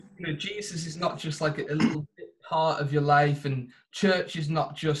Jesus is not just like a little bit part of your life, and church is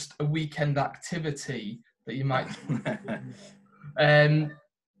not just a weekend activity that you might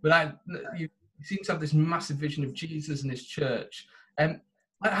but you seem to have this massive vision of Jesus and his church.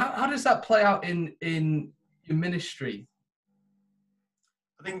 How does that play out in your ministry?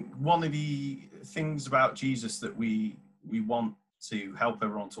 I think one of the things about Jesus that we want to help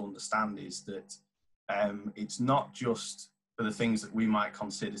everyone to understand is that it's not just for the things that we might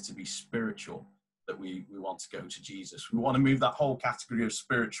consider to be spiritual that we want to go to Jesus. We want to move that whole category of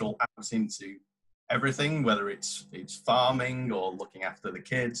spiritual out into everything, whether it's farming or looking after the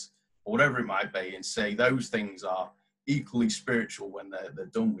kids or whatever it might be, and say those things are equally spiritual when they're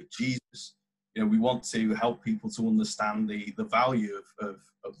done with Jesus. You know, we want to help people to understand the value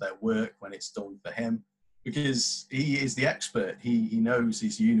of their work when it's done for him, because he is the expert. He knows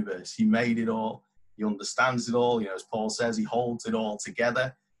his universe. He made it all. He understands it all. You know, as Paul says, he holds it all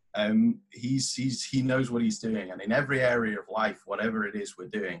together. He knows what he's doing, and in every area of life, whatever it is we're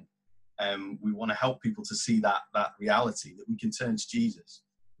doing, we want to help people to see that reality, that we can turn to Jesus.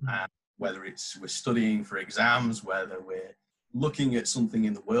 Whether it's we're studying for exams, whether we're looking at something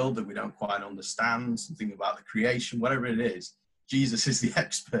in the world that we don't quite understand, something about the creation, whatever it is, Jesus is the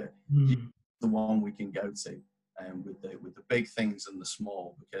expert. He's the one we can go to, with the big things and the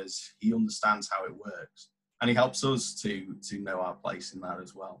small, because he understands how it works, and he helps us to know our place in that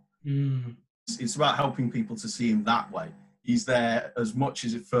as well. It's about helping people to see him that way. He's there as much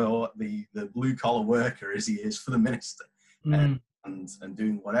as for the blue collar worker as he is for the minister, and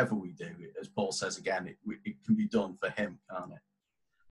doing whatever we do, as Paul says again, it can be done for him, can't it?